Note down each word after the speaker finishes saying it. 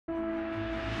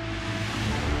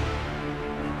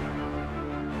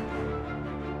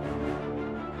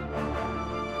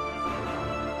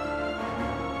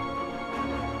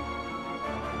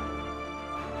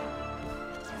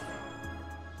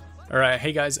Alright,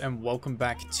 hey guys, and welcome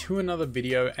back to another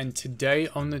video. And today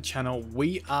on the channel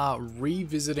we are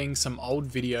revisiting some old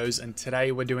videos, and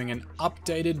today we're doing an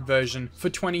updated version for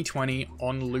 2020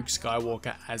 on Luke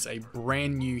Skywalker as a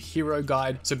brand new hero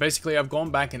guide. So basically I've gone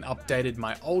back and updated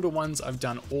my older ones. I've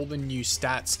done all the new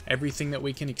stats, everything that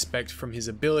we can expect from his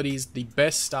abilities, the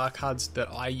best star cards that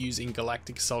I use in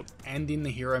Galactic Assault and in the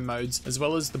hero modes, as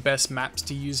well as the best maps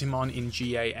to use him on in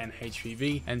GA and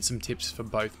HVV, and some tips for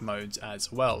both modes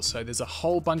as well. So there's a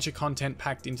whole bunch of content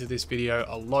packed into this video,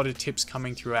 a lot of tips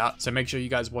coming throughout, so make sure you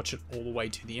guys watch it all the way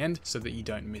to the end so that you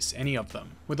don't miss any of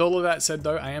them. With all of that said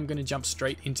though, I am going to jump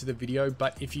straight into the video,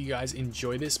 but if you guys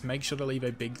enjoy this, make sure to leave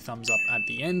a big thumbs up at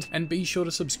the end, and be sure to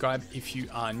subscribe if you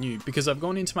are new, because I've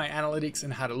gone into my analytics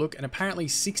and had a look, and apparently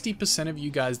 60% of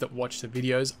you guys that watch the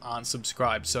videos aren't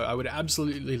subscribed. So I would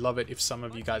absolutely love it if some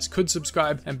of you guys could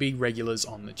subscribe and be regulars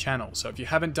on the channel. So if you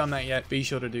haven't done that yet, be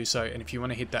sure to do so, and if you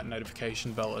want to hit that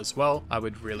notification bell as well, I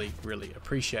would really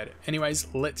appreciate it. Anyways,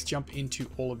 let's jump into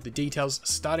all of the details,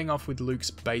 starting off with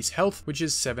Luke's base health, which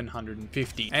is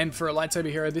 750. And for a lightsaber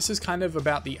hero, this is kind of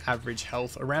about the average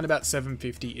health. Around about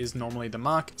 750 is normally the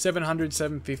mark. 700,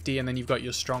 750, and then you've got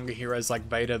your stronger heroes like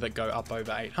Vader that go up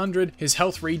over 800. His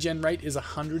health regen rate is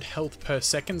 100 health per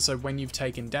second, so when you've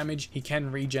taken damage, he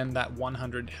can regen that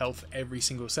 100 health every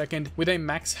single second with a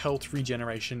max health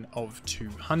regeneration of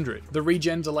 200. The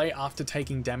regen delay after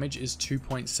taking damage is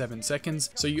 2.7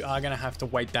 seconds, so you are going to have to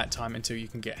wait that time until you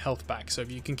can get health back. So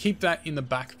if you can keep that in the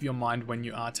back of your mind when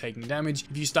you are taking damage,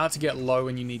 if you start to get low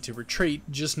and you need to retreat,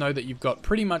 just know that you've got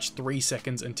pretty much 3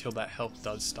 seconds until that health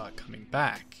does start coming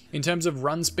back. In terms of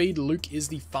run speed, Luke is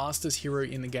the fastest hero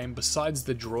in the game besides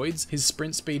the droids. His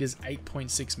sprint speed is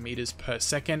 8.6 meters per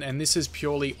second, and this is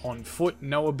purely on foot,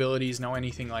 no abilities, no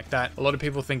anything like that. A lot of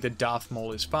people think that Darth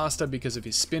Maul is faster because of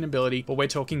his spin ability, but we're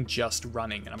talking just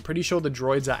running, and I'm pretty sure the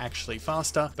droids are actually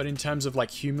faster, but in terms of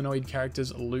like humanoid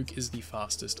characters, Luke is the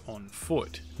fastest on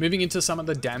foot. Moving into some of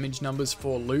the damage numbers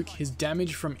for Luke, his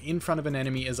damage from in front of an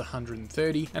enemy is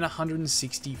 130 and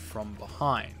 160 from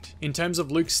behind. In terms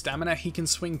of Luke's stamina, he can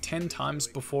swing 10 times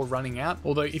before running out,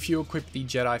 although if you equip the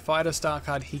Jedi Fighter star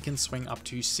card, he can swing up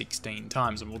to 16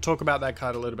 times, and we'll talk about that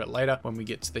card a little bit later when we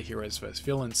get to the heroes vs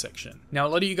villains section. Now, a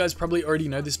lot of you guys probably already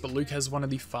know this, but Luke has one of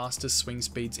the fastest swing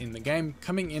speeds in the game,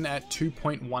 coming in at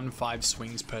 2.15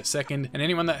 swings per second, and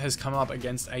anyone that has come up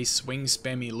against a swing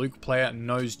spammy Luke player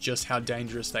knows just how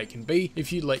dangerous they can be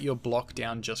if you let your block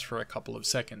down just for a couple of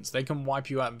seconds. They can wipe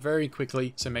you out very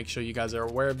quickly, so make sure you guys are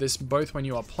aware of this, both when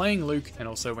you are playing Luke and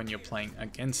also when you're playing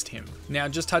against him. Now,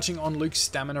 just touching on Luke's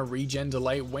stamina regen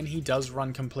delay, when he does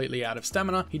run completely out of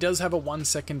stamina, he does have a 1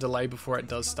 second delay before it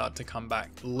does start to come back.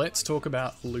 Let's talk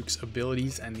about Luke's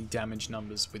abilities and the damage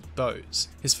numbers with those.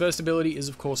 His first ability is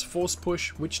of course Force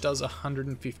Push, which does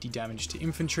 150 damage to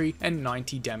infantry and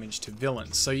 90 damage to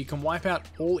villains. So you can wipe out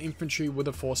all infantry with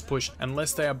a Force Push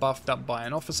unless they are buffed up by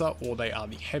an officer or they are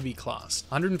the heavy class.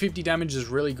 150 damage is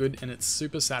really good, and it's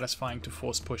super satisfying to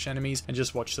Force Push enemies and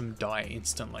just watch them die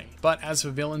instantly. But as for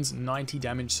villains, 90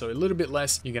 damage, so a little bit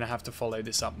less. You're going to have to follow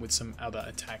this up with some other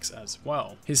attacks as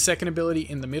well. His second ability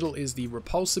in the middle is the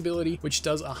Repulse ability, which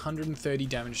does 130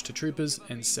 damage to troopers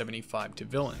and 75 to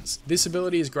villains. This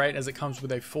ability is great as it comes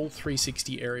with a full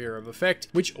 360 area of effect,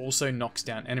 which also knocks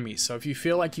down enemies. So if you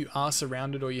feel like you are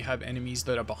surrounded or you have enemies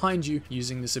that are behind you,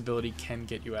 using this ability can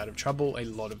get you out of trouble a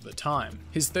lot of the time.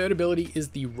 His third ability is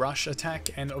the Rush attack,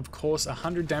 and of course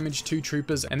 100 damage to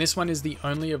troopers, and this one is the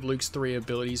only of Luke's 3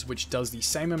 abilities which does the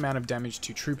same amount of damage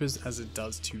to troopers as it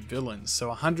does to villains. So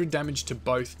 100 damage to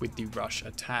both with the Rush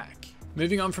attack.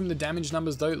 Moving on from the damage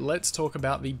numbers though, let's talk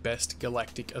about the best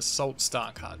Galactic Assault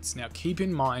star cards. Now keep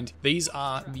in mind, these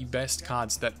are the best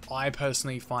cards that I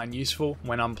personally find useful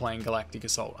when I'm playing Galactic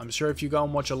Assault. I'm sure if you go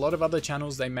and watch a lot of other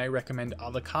channels, they may recommend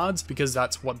other cards because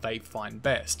that's what they find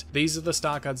best. These are the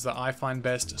star cards that I find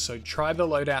best, so try the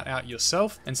loadout out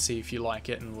yourself and see if you like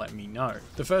it and let me know.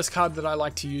 The first card that I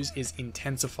like to use is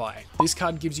Intensify. This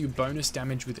card gives you bonus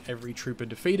damage with every trooper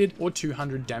defeated, or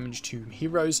 200 damage to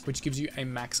heroes, which gives you a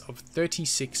max of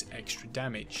 36 extra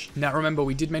damage. Now remember,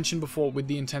 we did mention before with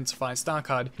the Intensify star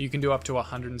card, you can do up to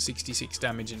 166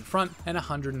 damage in front and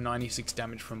 196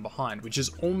 damage from behind, which is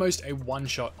almost a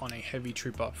one-shot on a heavy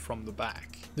trooper from the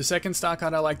back. The second star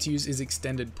card I like to use is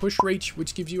Extended Push Reach,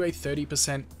 which gives you a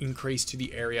 30% increase to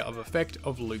the area of effect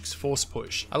of Luke's Force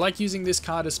Push. I like using this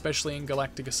card especially in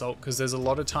Galactic Assault because there's a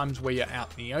lot of times where you're out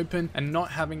in the open, and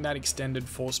not having that extended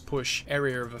Force Push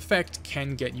area of effect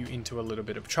can get you into a little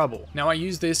bit of trouble. Now I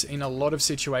use this in a lot of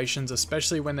situations,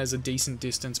 especially when there's a decent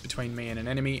distance between me and an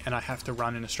enemy and I have to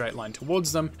run in a straight line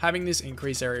towards them. Having this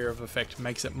increased area of effect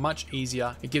makes it much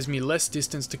easier. It gives me less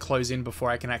distance to close in before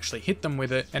I can actually hit them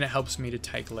with it, and it helps me to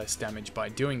take less damage by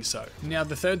doing so. Now,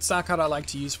 the third star card I like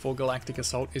to use for Galactic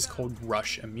Assault is called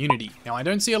Rush Immunity. Now, I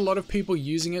don't see a lot of people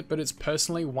using it, but it's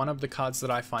personally one of the cards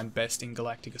that I find best in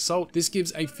Galactic Assault. This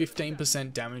gives a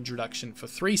 15% damage reduction for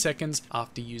 3 seconds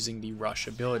after using the Rush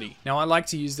ability. Now, I like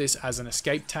to use this as an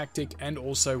escape tactic and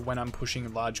also when I'm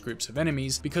pushing large groups of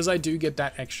enemies, because I do get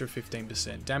that extra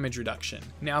 15% damage reduction.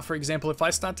 Now, for example, if I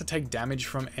start to take damage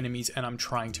from enemies and I'm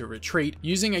trying to retreat,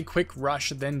 using a quick rush,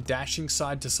 then dashing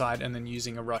side to side and then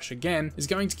using a rush again is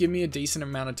going to give me a decent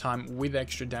amount of time with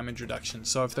extra damage reduction.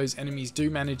 So if those enemies do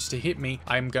manage to hit me,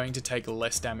 I'm going to take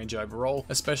less damage overall,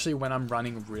 especially when I'm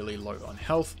running really low on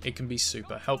health. It can be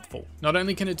super helpful. Not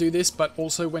only can it do this, but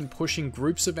also when pushing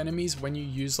groups of enemies, when you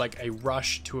use like a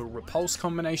rush to a repulse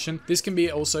combination, this can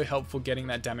be also helpful getting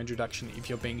that damage reduction if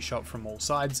you're being shot from all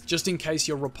sides, just in case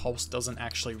your repulse doesn't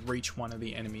actually reach one of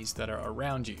the enemies that are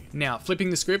around you. Now, flipping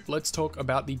the script, let's talk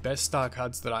about the best star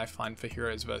cards that I find for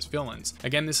heroes versus villains.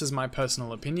 Again, this is my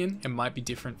personal opinion. It might be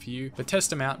different for you, but test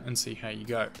them out and see how you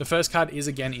go. The first card is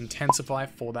again Intensify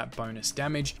for that bonus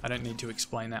damage. I don't need to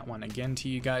explain that one again to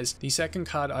you guys. The second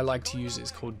card I like to use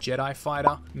is called Jedi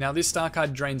Fighter. Now, this star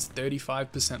card drains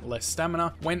 35% less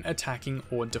stamina when attacking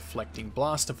or deflecting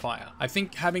blaster fire. I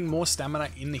think having more stamina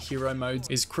in the hero modes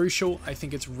is crucial. I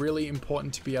think it's really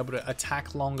important to be able to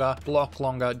attack longer, block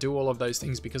longer, do all of those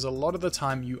things, because a lot of the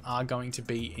time you are going to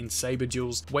be in saber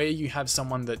duels where you have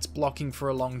someone that's blocking for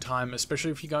a long time,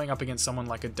 especially if you're going up against someone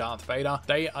like a Darth Vader.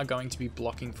 They are going to be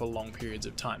blocking for long periods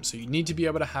of time. So you need to be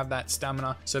able to have that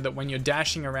stamina so that when you're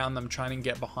dashing around them, trying to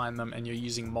get behind them, and you're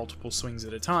using multiple swings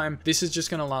at a time, this is just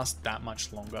going to last that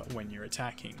much longer when you're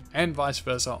attacking. And vice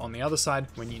versa on the other side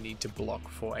when you need to block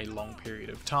for a long period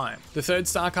of time. The third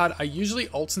star card, I usually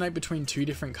alternate between two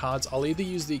different cards. I'll either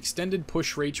use the Extended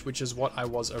Push Reach, which is what I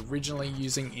was originally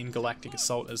using in Galactic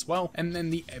Assault as well, and then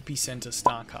the Epicenter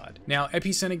star card. Now,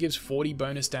 Epicenter gives 40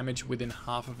 bonus damage within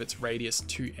half of its radius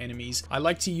to enemies. I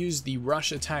like to use the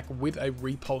Rush attack with a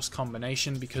Repulse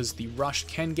combination because the Rush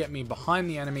can get me behind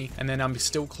the enemy, and then I'm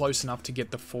still close enough to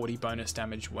get the 40 bonus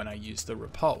damage when I use the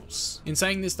Repulse. In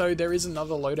saying this though, there is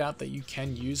another loadout that you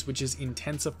can use, which is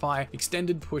Intensify,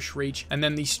 Extended Push Reach, and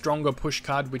then the Stronger Push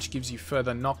card, which gives you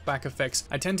further knockback effects.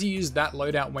 I tend to use that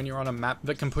loadout when you're on a map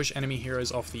that can push enemy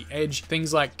heroes off the edge.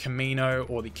 Things like Camino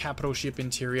or the Capital Ship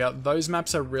Interior, those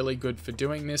maps are really good for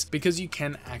doing this because you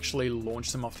can actually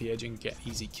launch them off the edge and get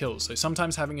easy kills. So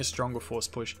sometimes having a stronger force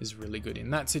push is really good in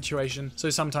that situation. So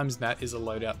sometimes that is a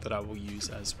loadout that I will use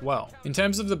as well. In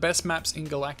terms of the best maps in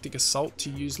Galactic Assault to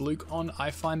use Luke on,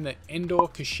 I find that Endor,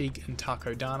 Kashyyyk, and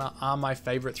Takodana are my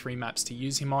favorite 3 maps to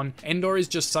use him on. Endor is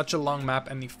just such a long map,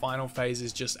 and the final phase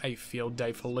is just a field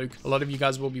day for Luke. A lot of you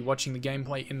guys will be watching the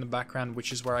gameplay in the background,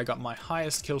 which is where I got my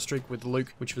highest kill streak with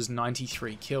Luke, which was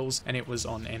 93 kills, and it was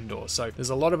on Endor. So there's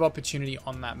a lot of opportunity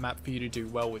on that map for you to do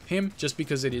well with him, just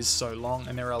because it is so long,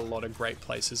 and there are a lot of great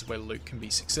places where Luke can be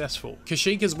successful.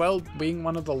 Kashyyyk as well, being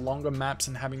one of the longer maps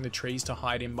and having the trees to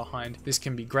hide in behind, this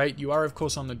can be great. You are of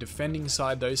course on the defending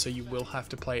side though, so you will have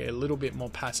to play a little bit more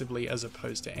passively as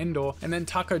opposed to Endor. And then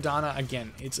Takodana,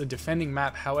 again, it's a defending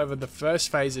map. However, the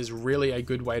first phase is really a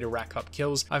good way to rack up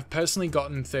kills. I've personally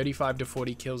gotten 35 to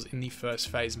 40 kills in the first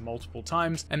phase multiple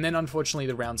times, and then unfortunately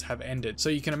the rounds have ended. So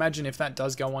you can imagine if that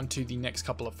does go on to the next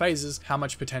couple of phases, how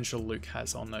much potential Luke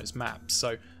has on those maps.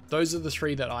 So those are the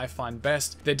 3 that I find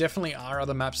best. There definitely are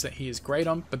other maps that he is great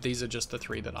on, but these are just the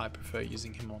 3 that I prefer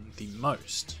using him on the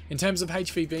most. In terms of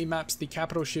HVV maps, the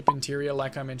Capital Ship Interior,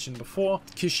 like I mentioned before,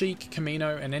 Kashyyyk,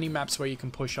 Camino, and any maps where you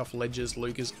can push off ledges,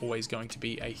 Luke is always going to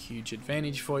be a huge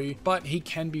advantage for you, but he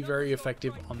can be very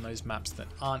effective on those maps that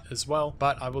aren't as well,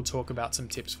 but I will talk about some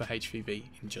tips for HVV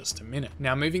in just a minute.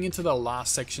 Now, moving into the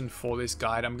last section for this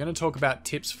guide, I'm going to talk about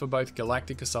tips for both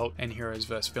Galactic Assault and Heroes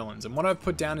vs Villains, and what I've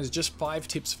put down is just 5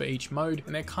 tips for each mode,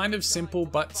 and they're kind of simple,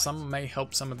 but some may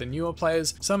help some of the newer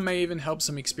players, some may even help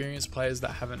some experienced players that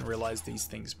haven't realized these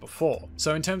things before.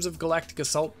 So in terms of Galactic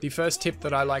Assault, the first tip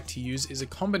that I like to use is a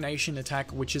combination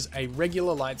attack, which is a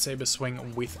regular lightsaber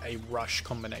swing with a rush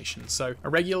combination. So a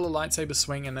regular lightsaber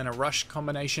swing and then a rush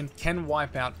combination can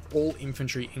wipe out all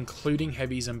infantry, including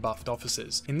heavies and buffed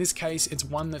officers. In this case, it's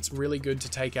one that's really good to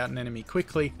take out an enemy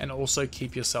quickly and also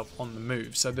keep yourself on the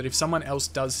move, so that if someone else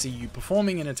does see you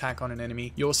performing an attack on an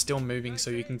enemy, you're still moving so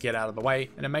you can get out of the way,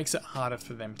 and it makes it harder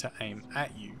for them to aim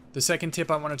at you. The second tip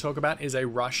I want to talk about is a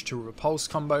rush to repulse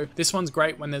combo. This one's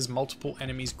great when there's multiple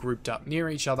enemies grouped up near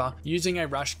each other. Using a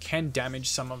rush can damage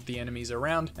some of the enemies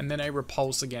around, and then a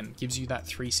repulse again gives you that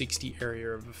 360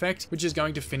 area of effect, which is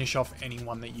going to finish off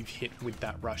anyone that you've hit with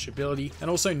that rush ability, and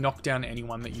also knock down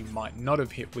anyone that you might not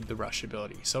have hit with the rush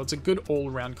ability. So it's a good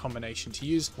all-around combination to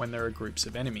use when there are groups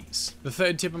of enemies. The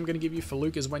third tip I'm going to give you for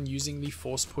Luke is when using the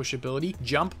force push ability,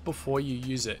 jump before you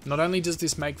use it. Not only does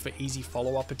this make for easy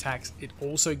follow-up attacks, it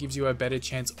also gives you a better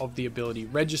chance of the ability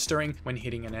registering when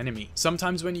hitting an enemy.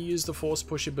 Sometimes when you use the force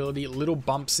push ability, little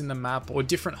bumps in the map or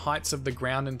different heights of the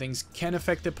ground and things can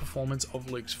affect the performance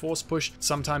of Luke's force push,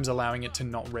 sometimes allowing it to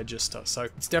not register. So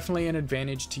it's definitely an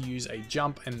advantage to use a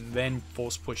jump and then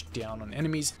force push down on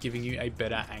enemies, giving you a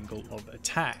better angle of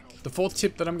attack. The fourth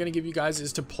tip that I'm going to give you guys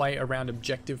is to play around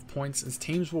objective points, as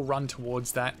teams will run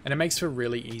towards that and it makes for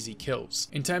really easy kills.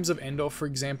 In terms of Endor, for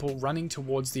example, running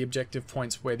towards the objective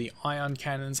points where the ion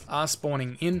cannons are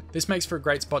spawning in, this makes for a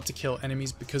great spot to kill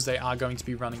enemies because they are going to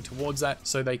be running towards that,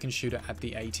 so they can shoot it at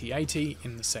the AT-AT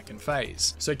in the second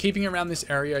phase. So keeping around this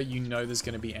area, you know there's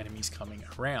going to be enemies coming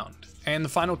around. And the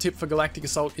final tip for Galactic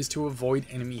Assault is to avoid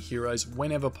enemy heroes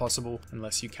whenever possible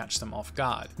unless you catch them off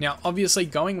guard. Now obviously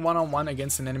going one-on-one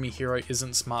against an enemy hero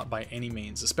isn't smart by any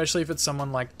means, especially if it's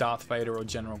someone like Darth Vader or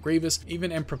General Grievous,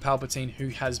 even Emperor Palpatine, who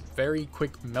has very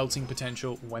quick melting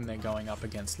potential when they're going up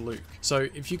against Luke. So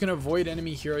if you can avoid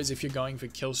enemy heroes if you're going for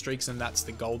kill streaks and that's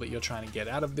the goal that you're trying to get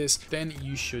out of this, then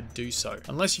you should do so.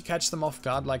 Unless you catch them off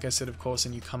guard, like I said of course,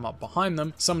 and you come up behind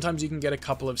them, sometimes you can get a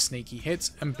couple of sneaky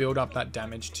hits and build up that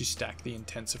damage to stack the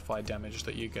intensified damage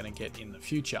that you're going to get in the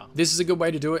future. This is a good way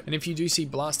to do it, and if you do see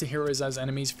blaster heroes as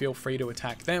enemies, feel free to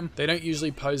attack them. They don't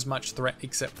usually pose much threat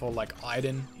except for like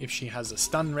Iden. If she has a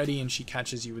stun ready and she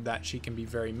catches you with that, she can be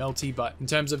very melty, but in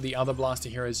terms of the other blaster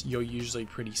heroes, you're usually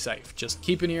pretty safe. Just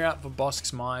keep an ear out for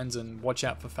Bosk's mines and watch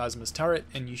out for Phasma's turret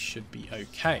and you should be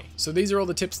okay. So these are all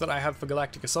the tips that I have for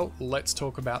Galactic Assault. Let's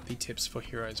talk about the tips for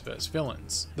heroes versus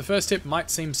villains. The first tip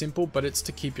might seem simple, but it's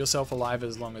to keep yourself alive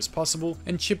as long as possible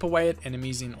and chip away at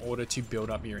enemies in order to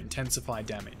build up your intensify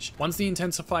damage. Once the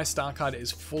intensify star card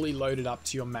is fully loaded up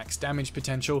to your max damage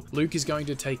potential, Luke is going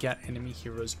to take out enemy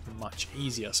heroes much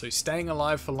easier. So staying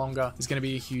alive for longer is going to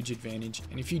be a huge advantage,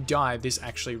 and if you die, this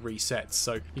actually resets.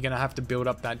 So you're going to have to build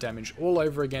up that damage all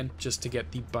over again just to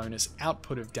get the bonus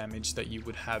output of damage that you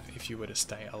would have if you were to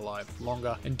stay alive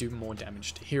longer and do more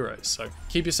damage to heroes. So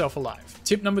keep yourself alive.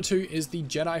 Tip number 2 is the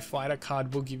Jedi Fighter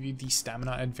card will give you the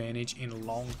stamina advantage in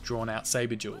long drawn out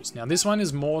saber duels. Now this one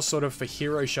is more sort of for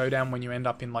hero showdown when you end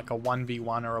up in like a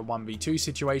 1v1 or a 1v2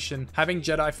 situation. Having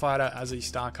Jedi Fighter as a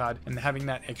star card and having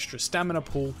that extra stamina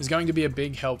pool is going to be a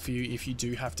big help for you if you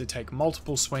do have to take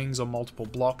multiple swings or multiple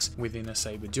blocks within a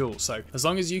saber duel. So as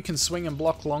long as you can swing and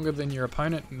block longer than your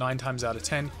opponent, 9 times out of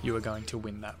 10 you are going to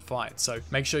win that fight. So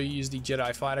make sure you use the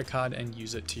Jedi Fighter card and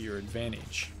use it to your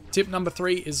advantage. Tip number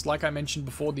 3 is, like I mentioned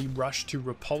before, the rush to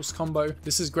repulse combo.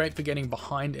 This is great for getting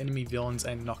behind enemy villains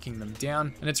and knocking them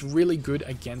down, and it's really good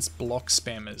against block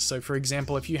spammers. So for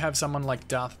example, if you have someone like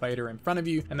Darth Vader in front of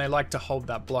you and they like to hold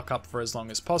that block up for as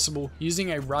long as possible,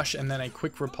 using a rush and then a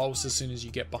quick repulse as soon as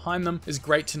you get behind them is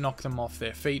great to knock them off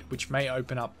their feet, which may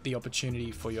open up the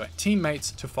opportunity for your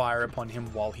teammates to fire upon him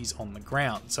while he's on the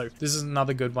ground. So this is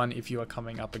another good one if you are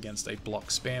coming up against a block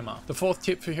spammer. The fourth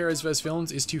tip for heroes vs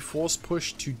villains is to force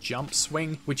push to jump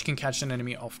swing, which can catch an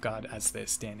enemy off guard as they're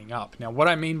standing up. Now what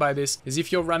I mean by this is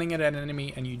if you're running at an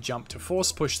enemy and you jump to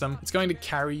force push them, it's going to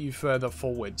carry you further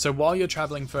forward. So while you're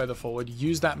traveling further forward,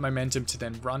 use that momentum to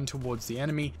then run towards the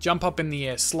enemy, jump up in the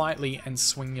air slightly and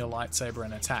swing your lightsaber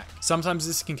and attack. Sometimes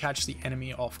this can catch the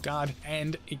enemy off guard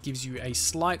and it gives you a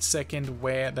slight second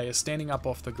where they are standing up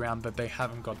off the ground but they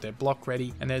haven't got their block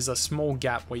ready, and there's a small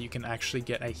gap where you can actually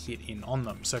get a hit in on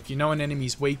them. So if you know an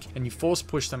enemy's weak and you force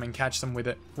push them and catch them with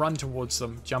it, run towards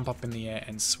them, jump up in the air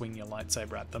and swing your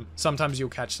lightsaber at them. Sometimes you'll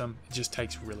catch them, it just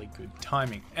takes really good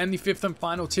timing. And the fifth and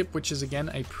final tip, which is again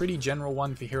a pretty general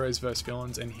one for heroes vs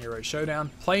villains and hero showdown,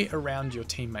 play around your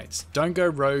teammates. Don't go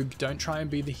rogue, don't try and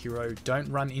be the hero,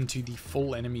 don't run into the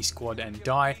full enemy squad and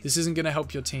die. This isn't going to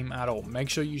help your team at all. Make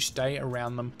sure you stay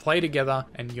around them, play together,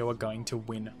 and you are going to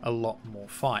win a lot more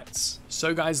fights.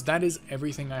 So guys, that is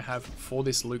everything I have for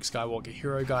this Luke Skywalker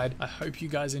hero guide. I hope you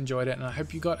guys enjoyed it and I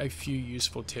hope you got a few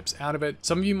useful useful tips out of it.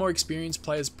 Some of you more experienced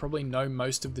players probably know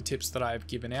most of the tips that I have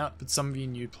given out, but some of you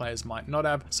new players might not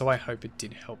have, so I hope it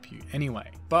did help you anyway.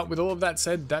 But with all of that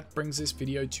said, that brings this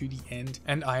video to the end,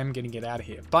 and I am going to get out of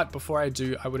here. But before I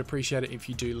do, I would appreciate it if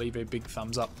you do leave a big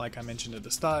thumbs up like I mentioned at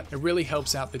the start. It really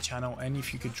helps out the channel, and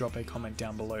if you could drop a comment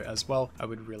down below as well, I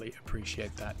would really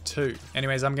appreciate that too.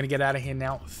 Anyways, I'm going to get out of here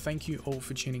now. Thank you all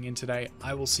for tuning in today.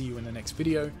 I will see you in the next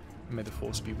video, and may the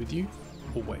force be with you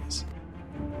always.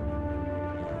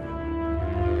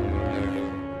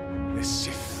 The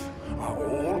Sith